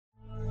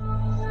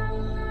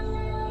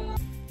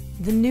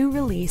The new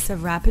release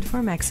of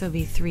Rapidform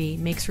XOV3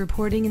 makes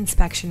reporting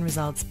inspection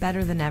results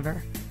better than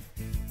ever.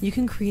 You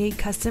can create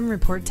custom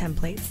report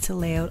templates to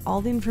lay out all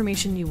the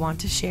information you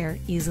want to share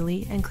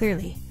easily and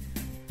clearly.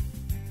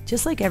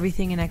 Just like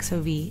everything in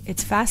XOV,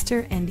 it's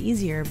faster and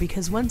easier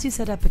because once you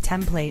set up a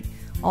template,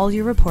 all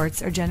your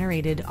reports are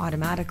generated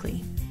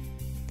automatically.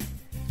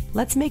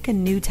 Let's make a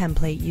new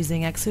template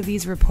using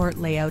XOV's report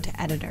layout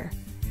editor.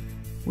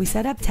 We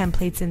set up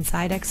templates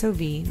inside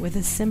XOV with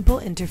a simple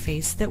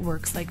interface that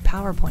works like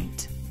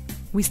PowerPoint.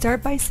 We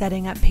start by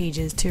setting up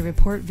pages to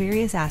report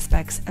various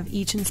aspects of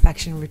each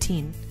inspection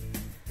routine.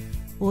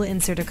 We'll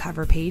insert a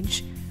cover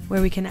page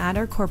where we can add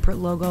our corporate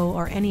logo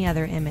or any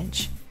other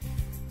image.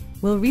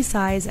 We'll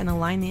resize and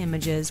align the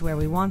images where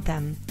we want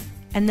them,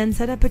 and then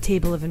set up a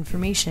table of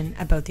information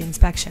about the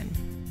inspection.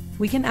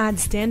 We can add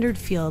standard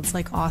fields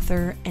like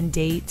author and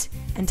date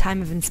and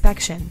time of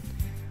inspection.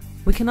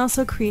 We can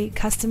also create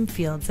custom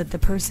fields that the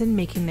person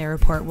making their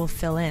report will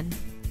fill in.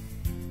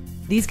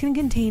 These can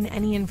contain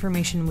any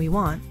information we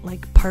want,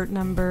 like part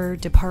number,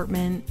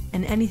 department,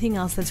 and anything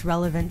else that's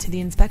relevant to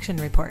the inspection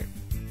report.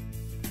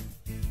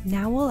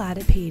 Now we'll add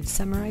a page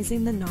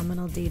summarizing the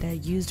nominal data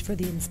used for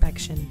the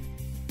inspection.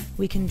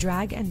 We can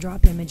drag and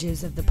drop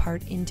images of the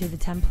part into the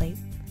template.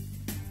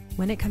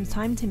 When it comes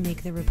time to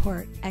make the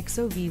report,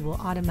 XOV will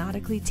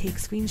automatically take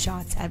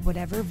screenshots at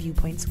whatever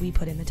viewpoints we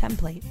put in the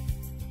template.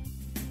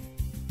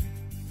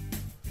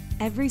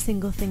 Every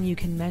single thing you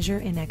can measure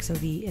in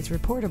XOV is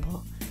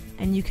reportable,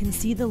 and you can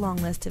see the long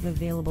list of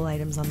available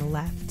items on the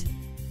left.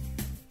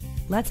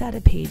 Let's add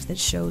a page that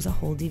shows a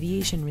whole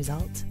deviation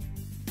result.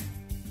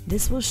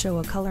 This will show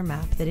a color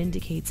map that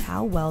indicates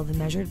how well the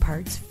measured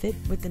parts fit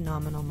with the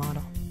nominal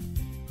model.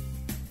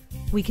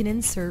 We can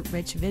insert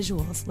rich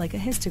visuals like a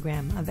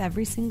histogram of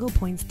every single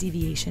point's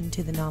deviation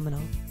to the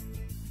nominal.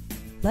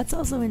 Let's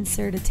also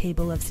insert a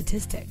table of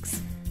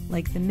statistics,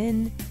 like the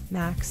min,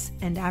 max,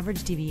 and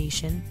average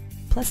deviation,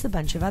 plus a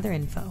bunch of other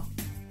info.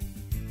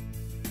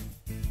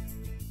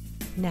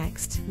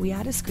 Next, we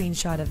add a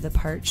screenshot of the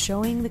part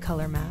showing the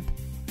color map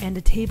and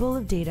a table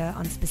of data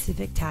on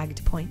specific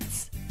tagged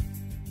points.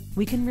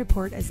 We can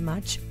report as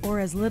much or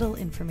as little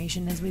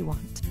information as we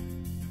want.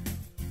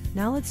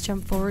 Now let's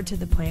jump forward to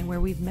the point where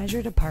we've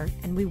measured a part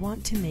and we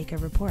want to make a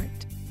report.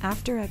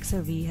 After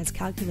XOV has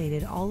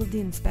calculated all of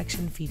the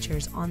inspection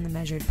features on the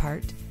measured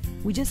part,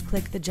 we just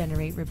click the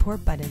Generate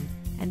Report button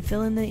and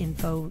fill in the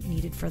info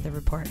needed for the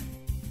report.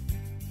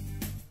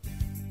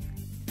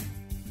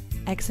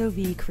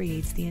 XOV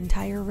creates the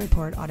entire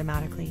report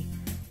automatically.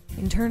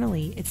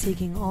 Internally, it's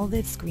taking all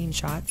the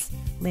screenshots,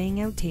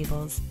 laying out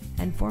tables,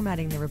 and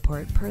formatting the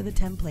report per the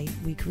template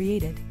we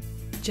created.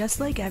 Just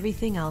like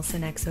everything else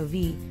in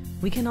XOV,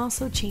 we can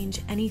also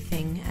change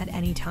anything at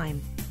any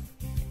time.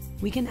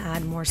 We can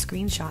add more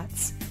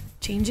screenshots,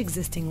 change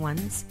existing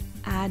ones,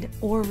 add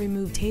or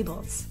remove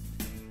tables.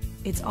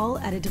 It's all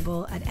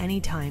editable at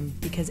any time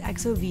because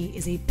XOV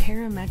is a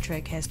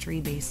parametric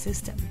history-based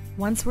system.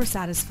 Once we're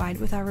satisfied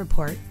with our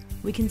report,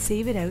 we can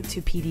save it out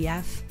to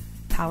PDF,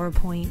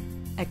 PowerPoint,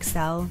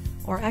 Excel,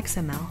 or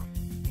XML.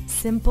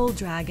 Simple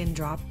drag and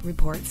drop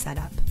report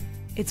setup.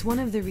 It's one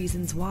of the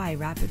reasons why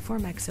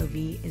Rapidform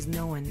XOV is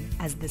known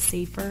as the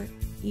safer,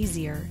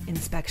 easier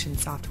inspection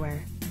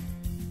software.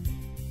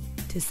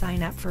 To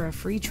sign up for a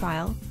free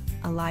trial,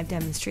 a live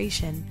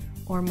demonstration,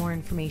 or more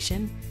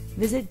information,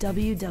 visit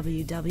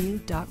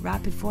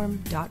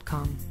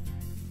www.rapidform.com.